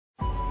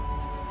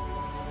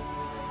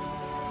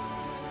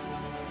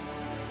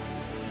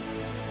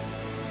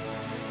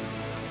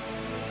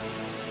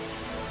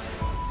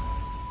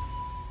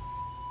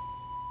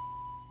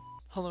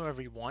Hello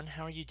everyone,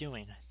 how are you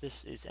doing?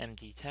 This is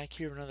MD Tech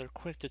here with another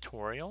quick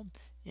tutorial.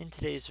 In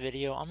today's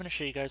video, I'm going to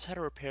show you guys how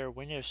to repair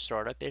Windows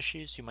startup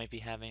issues you might be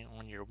having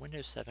on your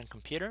Windows 7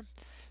 computer.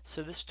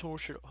 So this tool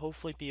should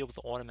hopefully be able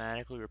to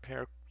automatically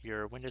repair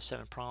your Windows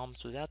 7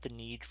 problems without the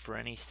need for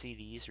any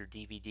CDs or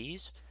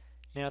DVDs.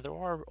 Now there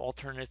are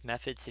alternative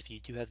methods if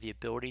you do have the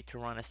ability to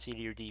run a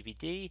CD or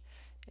DVD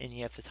and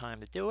you have the time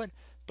to do it,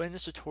 but in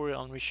this tutorial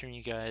I'm going to be showing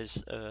you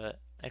guys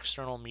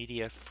external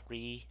media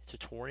free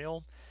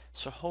tutorial.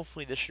 So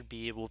hopefully this should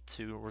be able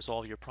to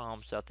resolve your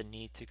problems without the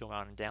need to go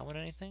out and download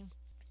anything.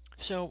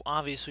 So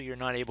obviously you're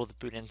not able to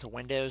boot into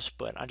Windows,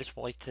 but I just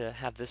like to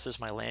have this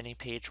as my landing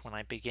page when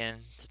I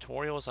begin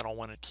tutorials. I don't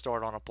want to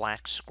start on a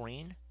black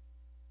screen.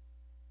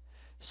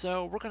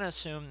 So we're going to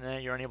assume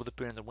that you're unable to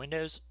boot into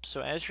Windows.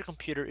 So as your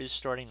computer is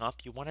starting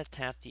up, you want to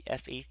tap the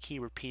F8 key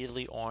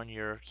repeatedly on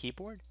your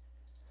keyboard.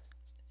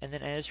 And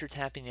then as you're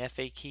tapping the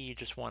F8 key, you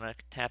just want to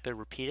tap it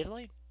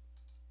repeatedly.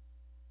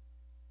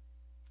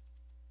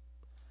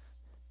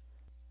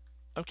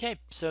 Okay,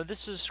 so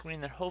this is a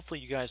screen that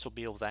hopefully you guys will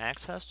be able to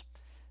access.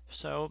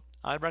 So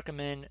I'd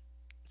recommend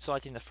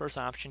selecting the first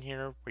option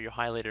here where you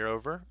highlight it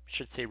over. It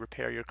should say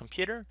repair your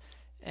computer,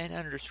 and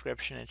under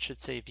description it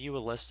should say view a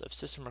list of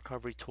system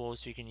recovery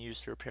tools you can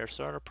use to repair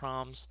startup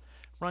problems,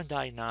 run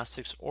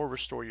diagnostics, or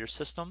restore your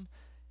system.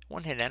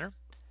 Hit enter,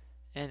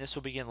 and this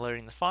will begin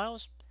loading the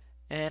files.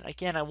 And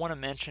again, I want to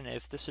mention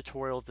if this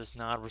tutorial does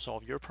not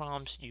resolve your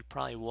problems, you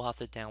probably will have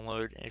to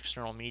download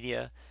external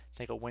media,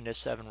 like a Windows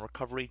 7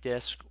 recovery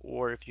disk,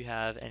 or if you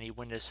have any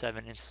Windows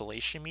 7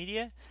 installation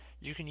media,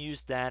 you can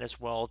use that as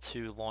well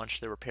to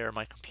launch the Repair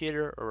My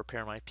Computer or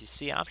Repair My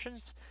PC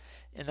options.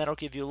 And that'll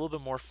give you a little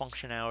bit more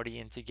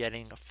functionality into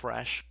getting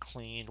fresh,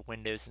 clean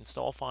Windows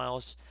install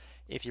files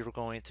if you're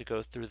going to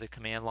go through the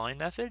command line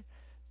method.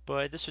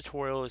 But this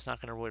tutorial is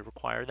not going to really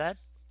require that.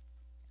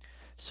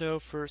 So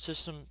for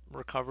system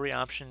recovery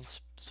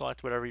options,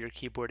 select whatever your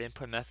keyboard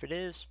input method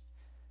is.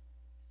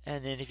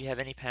 And then if you have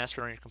any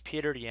password on your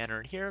computer, you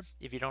enter it here.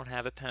 If you don't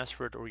have a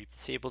password or you've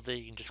disabled it,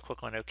 you can just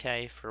click on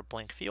OK for a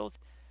blank field.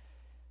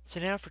 So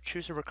now for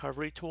choose a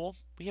recovery tool,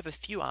 we have a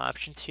few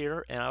options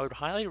here, and I would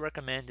highly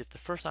recommend if the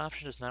first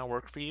option does not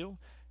work for you,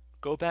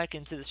 go back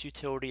into this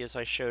utility as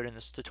I showed in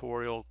this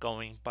tutorial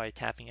going by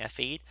tapping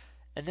F8.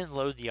 And then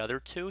load the other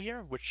two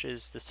here, which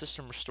is the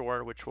system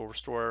restore, which will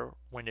restore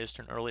Windows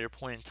to an earlier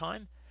point in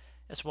time,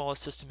 as well as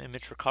system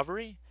image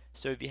recovery.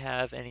 So if you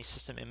have any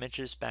system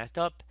images backed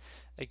up,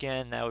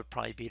 again, that would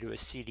probably be to a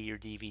CD or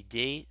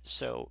DVD.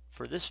 So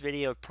for this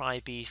video, it would probably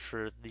be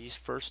for these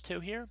first two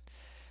here.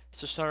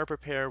 So startup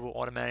repair will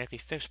automatically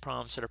fix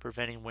problems that are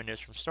preventing Windows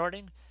from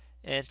starting,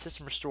 and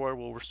system restore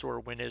will restore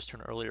Windows to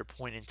an earlier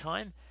point in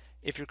time.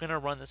 If you're going to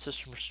run the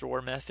system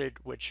restore method,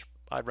 which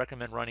I'd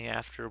recommend running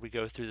after we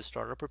go through the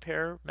startup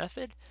repair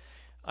method,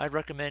 I'd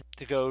recommend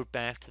to go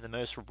back to the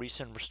most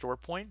recent restore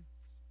point.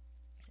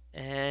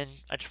 And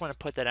I just want to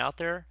put that out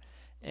there.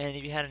 And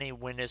if you had any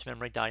Windows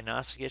memory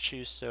diagnostic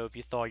issues, so if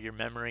you thought your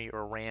memory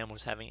or RAM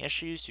was having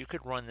issues, you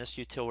could run this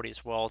utility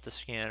as well to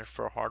scan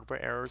for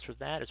hardware errors with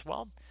that as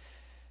well.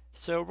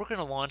 So we're going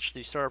to launch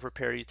the startup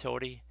repair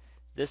utility.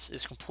 This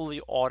is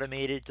completely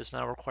automated, does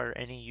not require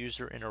any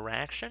user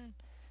interaction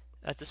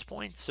at this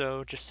point,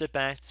 so just sit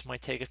back. This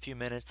might take a few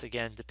minutes.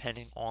 Again,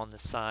 depending on the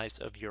size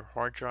of your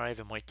hard drive,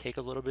 it might take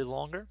a little bit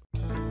longer.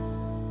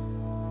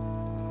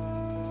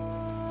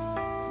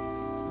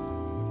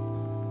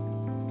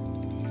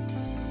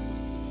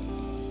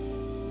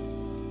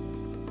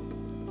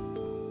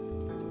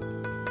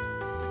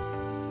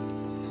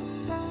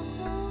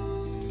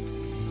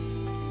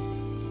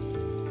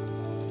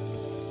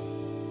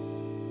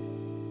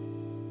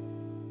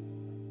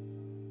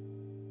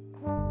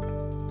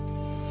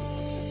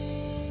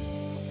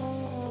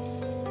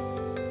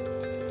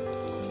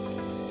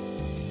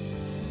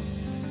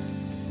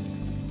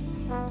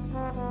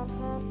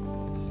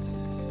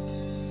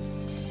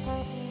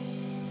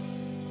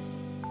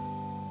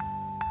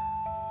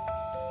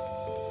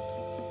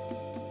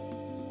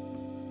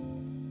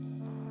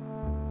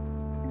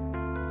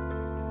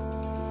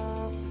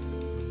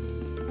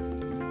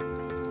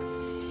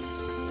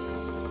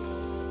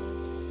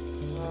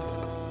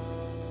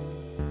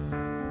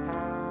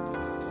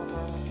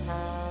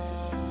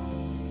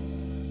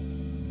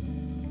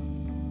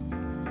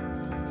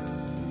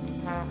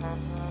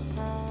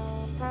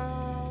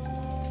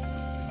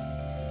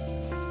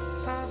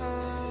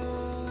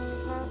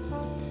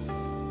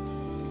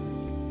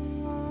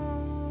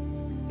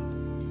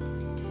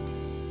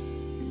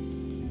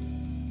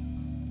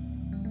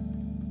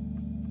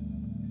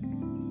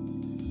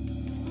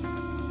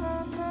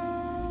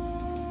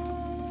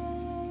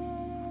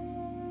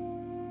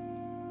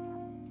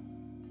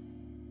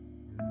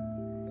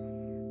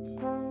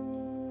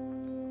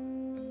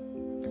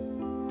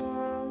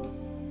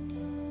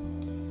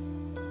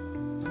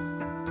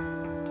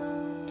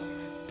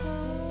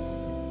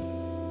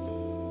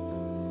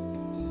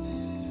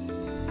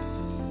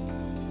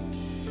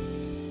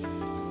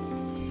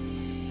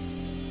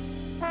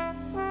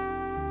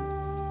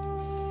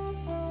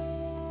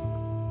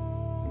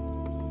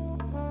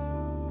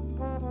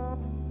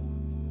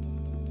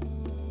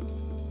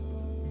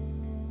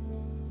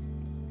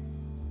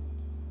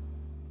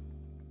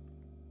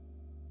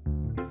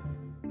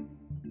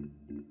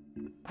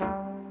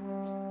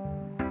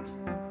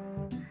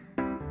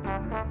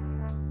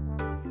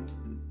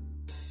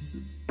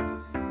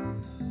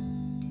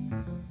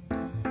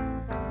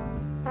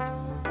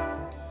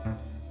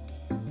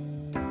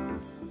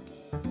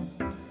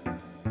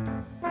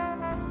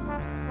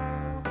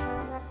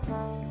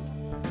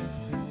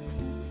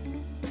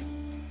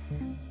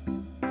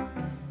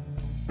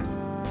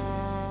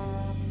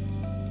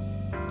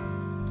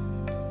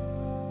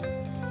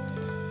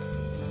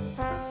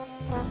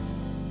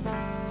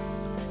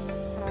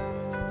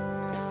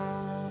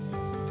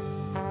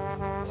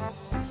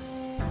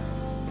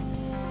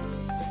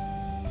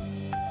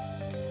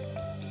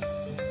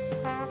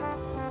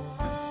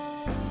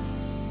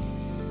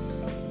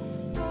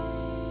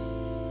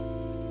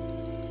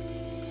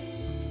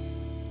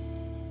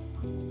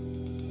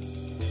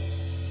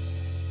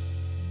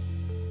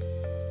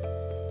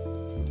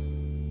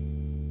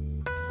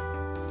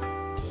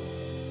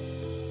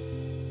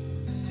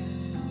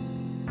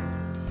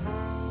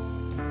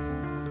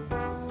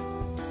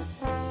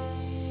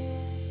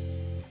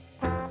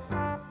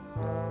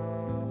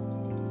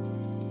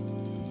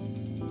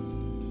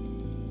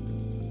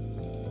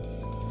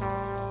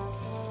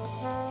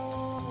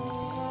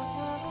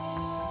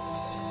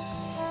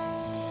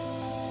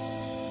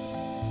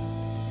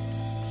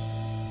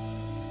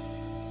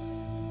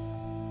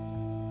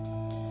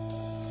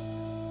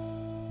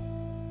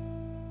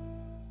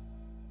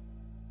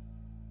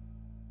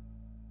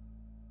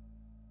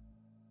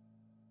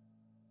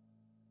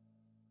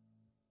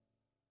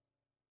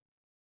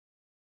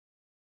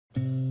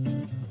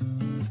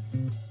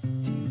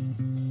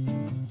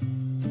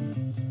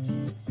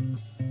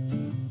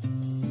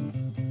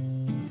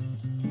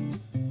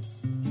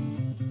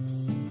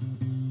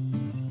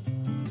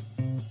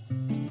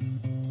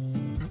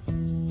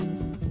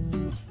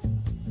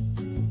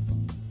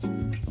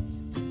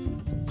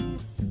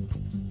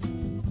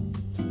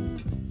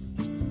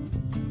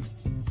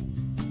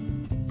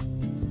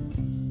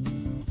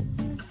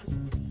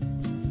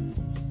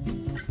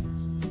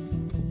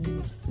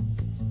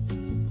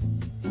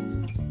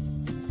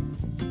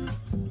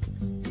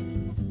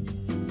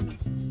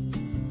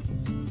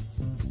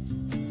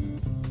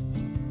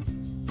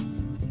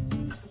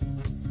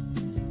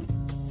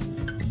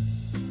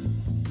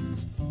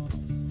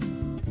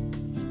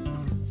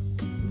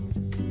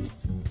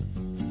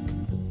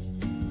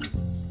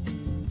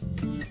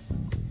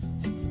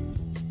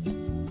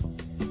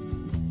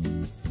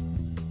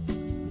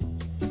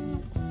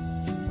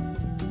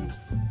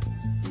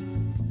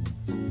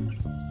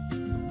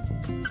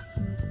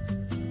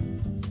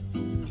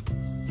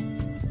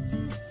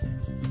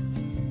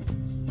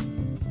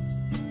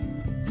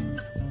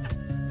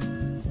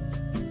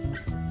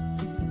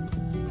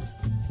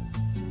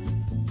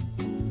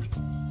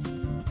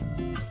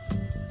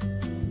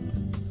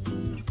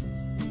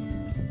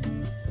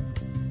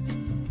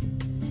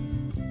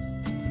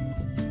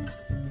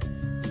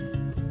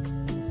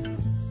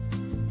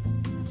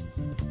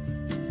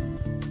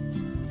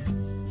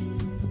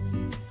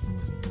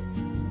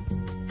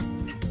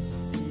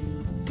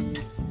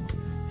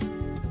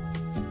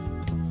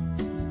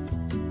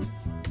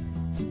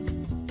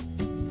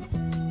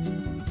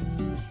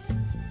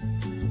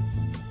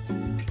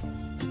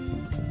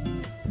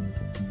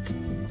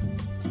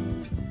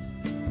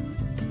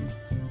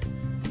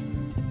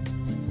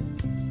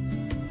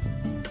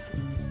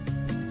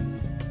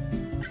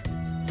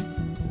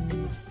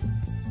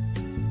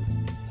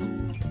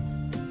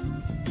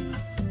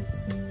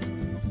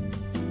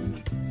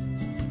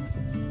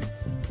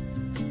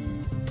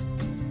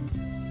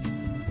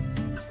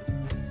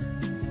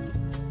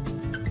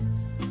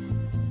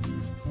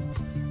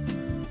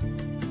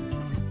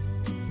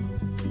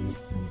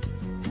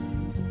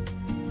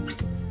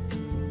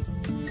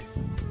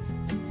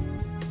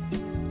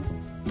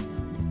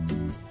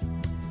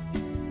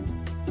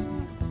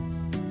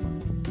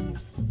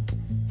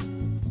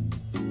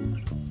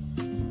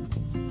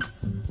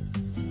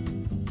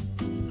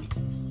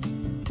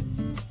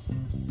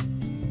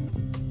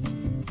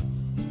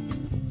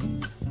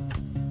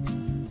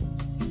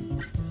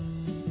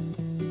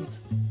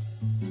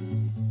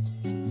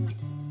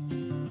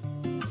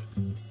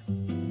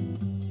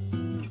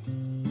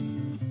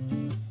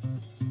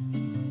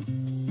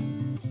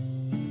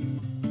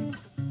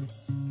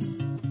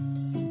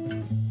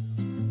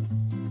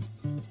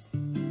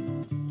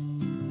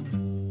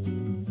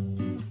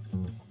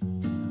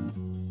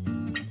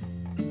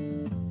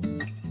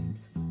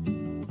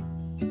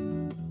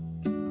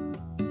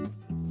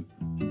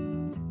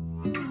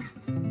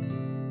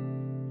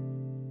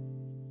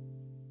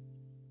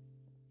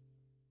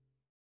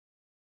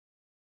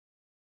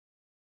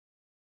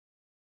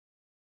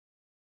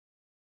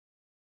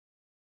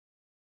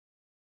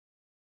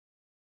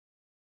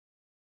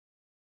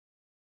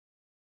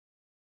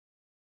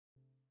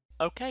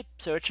 Okay,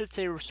 so it should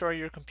say restart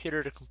your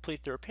computer to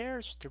complete the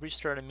repairs. To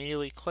restart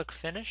immediately, click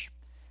Finish.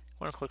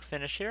 I'm going to click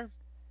Finish here.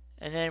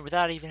 And then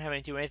without even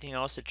having to do anything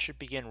else, it should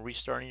begin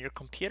restarting your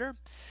computer.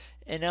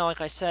 And now,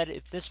 like I said,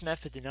 if this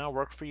method did not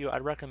work for you,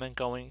 I'd recommend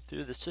going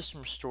through the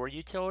System Restore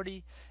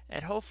utility,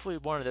 and hopefully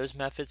one of those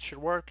methods should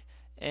work.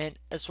 And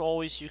as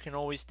always, you can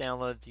always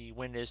download the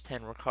Windows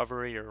 10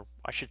 recovery, or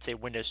I should say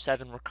Windows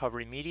 7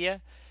 recovery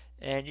media,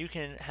 and you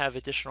can have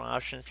additional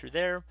options through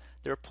there.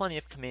 There are plenty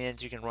of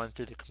commands you can run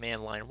through the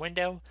command line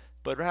window,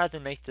 but rather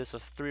than make this a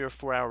 3 or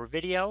 4 hour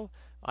video,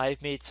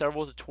 I've made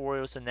several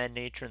tutorials in that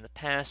nature in the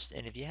past,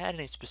 and if you had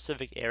any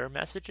specific error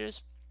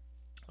messages,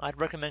 I'd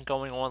recommend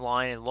going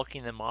online and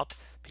looking them up,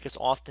 because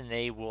often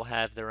they will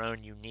have their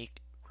own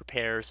unique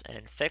repairs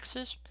and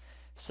fixes.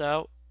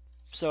 So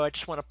I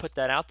just want to put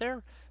that out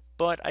there,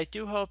 but I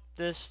do hope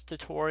this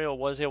tutorial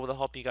was able to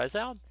help you guys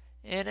out.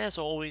 And as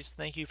always,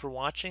 thank you for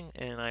watching,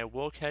 and I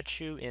will catch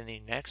you in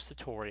the next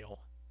tutorial.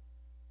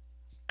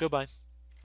 Goodbye.